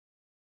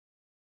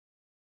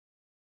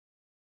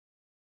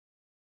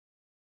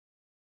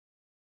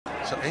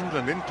So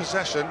England in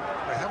possession.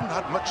 They haven't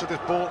had much of this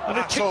ball and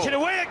they at kicked all. it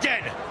away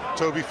again.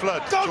 Toby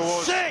Flood God's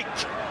towards sake!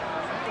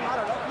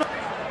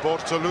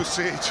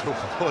 Bortolussi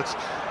towards.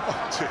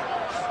 Oh, dear.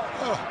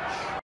 Oh.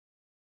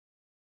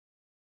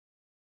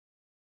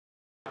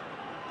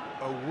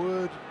 A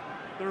word.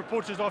 The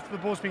report is after the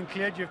ball's been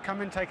cleared, you've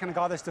come in, taken a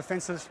guy that's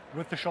defensive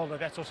with the shoulder.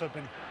 That's also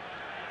been...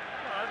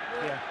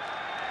 Yeah.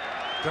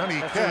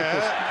 Danny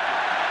Kerr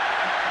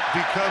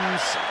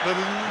becomes the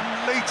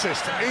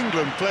latest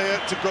England player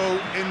to go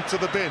into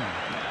the bin.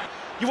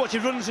 You watch, he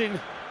runs in.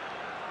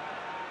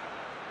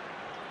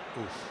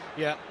 Oof.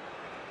 Yeah.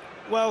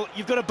 Well,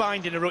 you've got to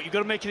bind in a ruck, you've got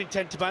to make an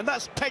intent to bind.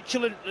 That's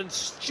petulant and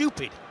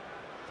stupid.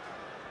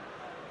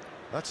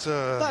 That's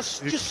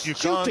just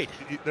stupid.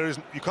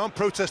 You can't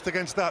protest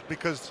against that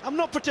because... I'm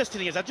not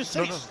protesting against that, I just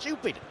say it's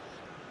stupid.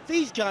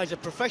 These guys are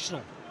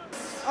professional.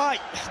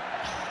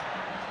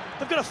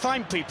 They've got to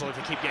find people if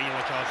they keep getting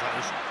yellow cards like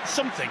this.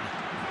 Something.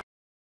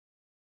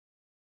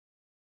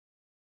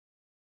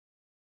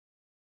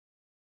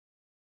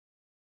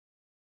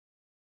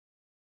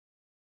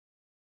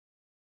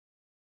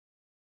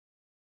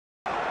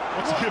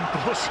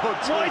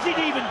 What is he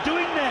even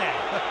doing there?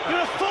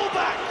 You're a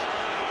fullback.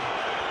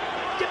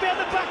 Get behind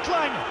the back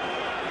line.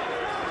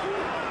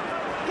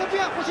 Get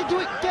behind. What's he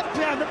doing? Get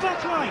behind the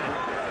back line.